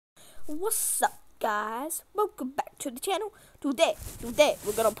What's up, guys? Welcome back to the channel. Today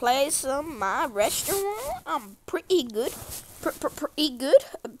we're gonna play some My Restaurant. I'm pretty good. Pretty good.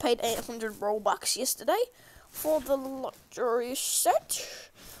 I paid 800 Robux yesterday for the luxurious set,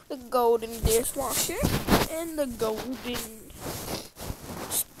 the golden dishwasher, and the golden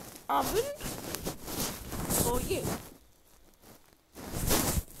oven for you.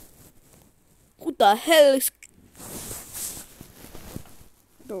 What the hell is...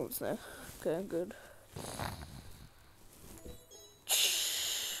 Don't say. Okay, good.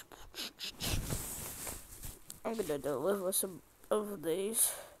 I'm gonna deliver some of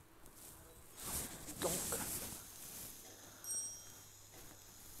these. Donk.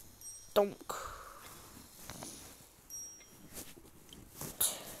 Donk.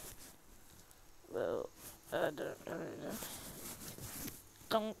 Well, I don't know.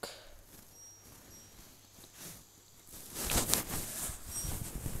 Donk.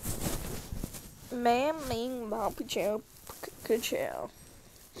 Man, Ming, Mom, Ka-chow, Ka-chow.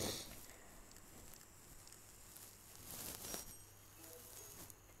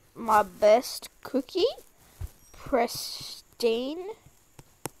 My best cookie, pristine.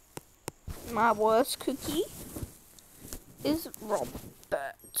 My worst cookie is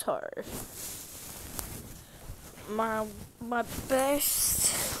Roberto. My best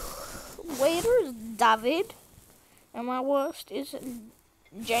waiter is David, and my worst is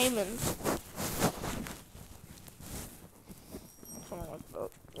Jamin.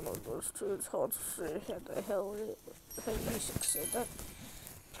 One of those two. It's hard to see how the hell you succeed that.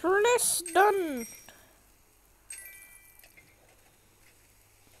 Press done.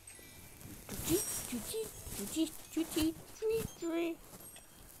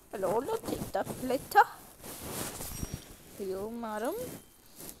 Hello, Lotita Fletta. Hello, madam.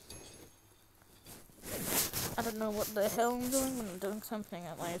 I don't know what the hell I'm doing, but I'm doing something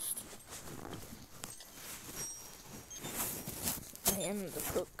at least. I am the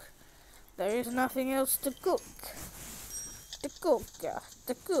cook. There is nothing else to cook. The cook.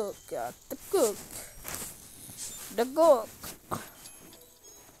 The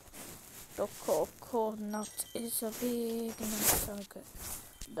coconut is a big nut. Okay.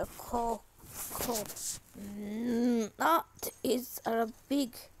 The coconut is a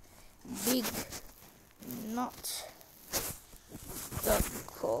big nut. The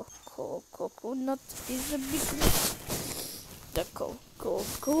coconut is a big nut. The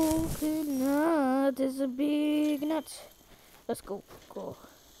coconut is a big nut. Let's go.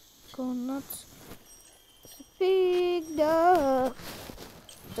 Coconut is a big nut.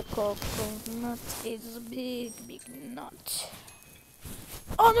 The coconut is a big nut.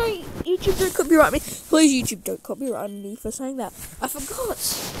 Oh no, YouTube don't copyright me. Please, YouTube don't copyright me for saying that. I forgot.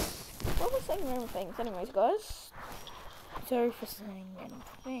 What was saying random things? Anyways, guys. Sorry for saying random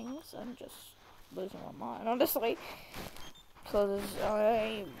things. I'm just losing my mind, honestly. Because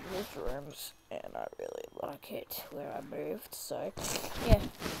I moved rooms and I really like it where I moved, so yeah.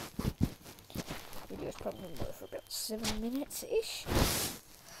 Video's probably going to go for about 7 minutes-ish.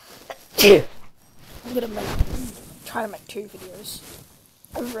 I'm gonna try to make 2 videos.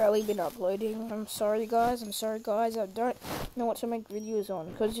 I've rarely been uploading. I'm sorry guys, I don't know what to make videos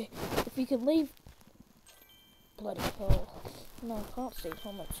on, because if you could leave... Bloody hell. No, I can't see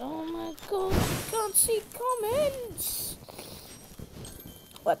comments. Oh my god, I can't see comments!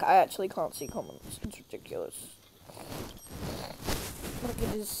 Like, I actually can't see comments. It's ridiculous. Like,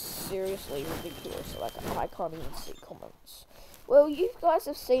 it is seriously ridiculous. Like, I can't even see comments. Well, you guys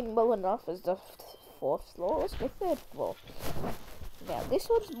have seen well enough as the 4th floor. What's my 3rd floor? Now, this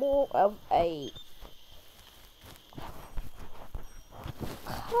one's more of a...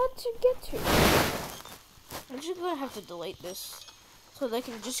 hard to get to. I'm just gonna have to delete this so they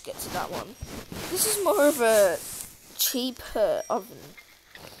can just get to that one. This is more of a cheaper oven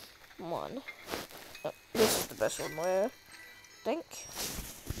one. This is the best one where I think.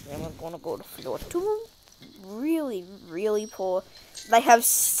 Then I'm gonna go to floor 2. Really poor. They have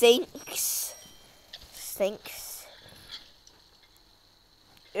sinks.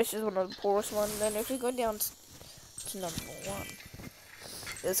 This is one of the poorest ones. Then if we go down to number 1,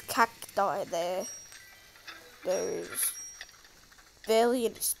 there's cacti there. There's barely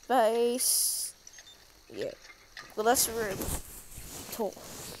any space. Yeah. Well, that's really tall.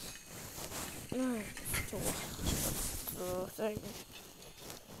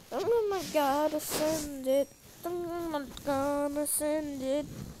 Oh my god, send it. Oh my god, send it.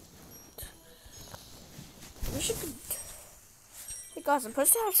 We should... Hey guys, I'm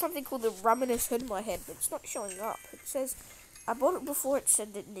supposed to have something called the Raminus Hood in my head, but it's not showing up. It says, I bought it before it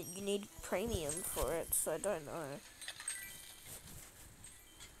said that you need premium for it, so I don't know.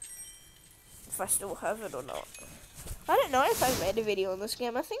 if I still have it or not. I don't know if I made a video on this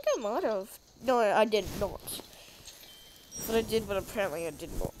game. I think I might have. No, I did not. But I did, but apparently I did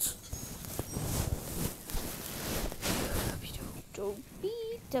not.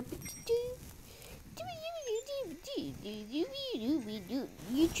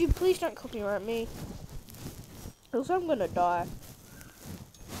 YouTube, please don't copyright me. Else I'm gonna die.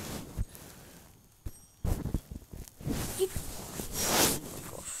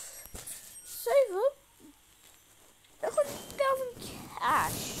 Save up 100,000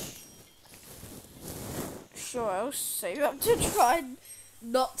 cash. Sure, I'll save up to try and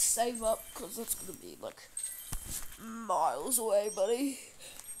not save up, because that's gonna be like miles away, buddy.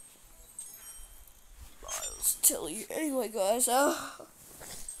 Miles, tell you. Anyway, guys, I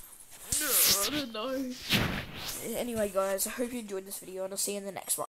don't know. Anyway, guys, I hope you enjoyed this video, and I'll see you in the next one.